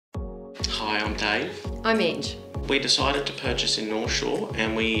Hi, I'm Dave. I'm Ange. We decided to purchase in North Shore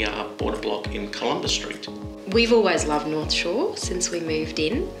and we bought a block in Columbus Street. We've always loved North Shore since we moved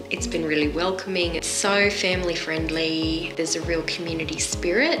in. It's been really welcoming. It's so family friendly. There's a real community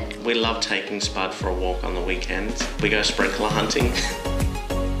spirit. We love taking Spud for a walk on the weekends. We go sprinkler hunting.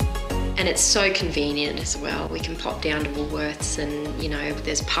 And it's so convenient as well. We can pop down to Woolworths and,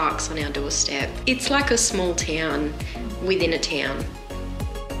 there's parks on our doorstep. It's like a small town within a town.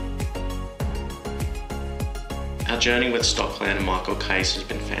 Our journey with Stockland and Michael Case has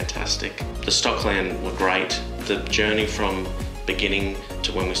been fantastic. The Stockland were great. The journey from beginning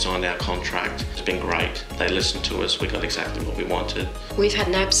to when we signed our contract has been great. They listened to us, we got exactly what we wanted. We've had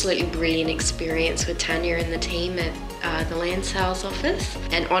an absolutely brilliant experience with Tanya and the team at the land sales office,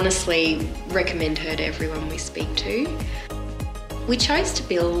 and honestly recommend her to everyone we speak to. We chose to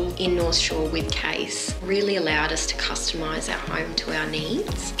build in North Shore with Case. Really allowed us to customise our home to our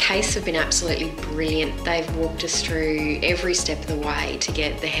needs. Case have been absolutely brilliant. They've walked us through every step of the way to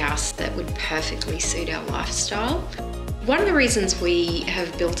get the house that would perfectly suit our lifestyle. One of the reasons we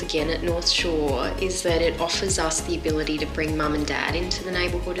have built again at North Shore is that it offers us the ability to bring mum and dad into the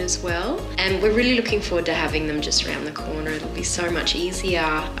neighbourhood as well. And we're really looking forward to having them just around the corner. It'll be so much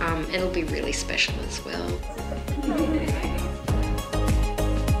easier. It'll be really special as well.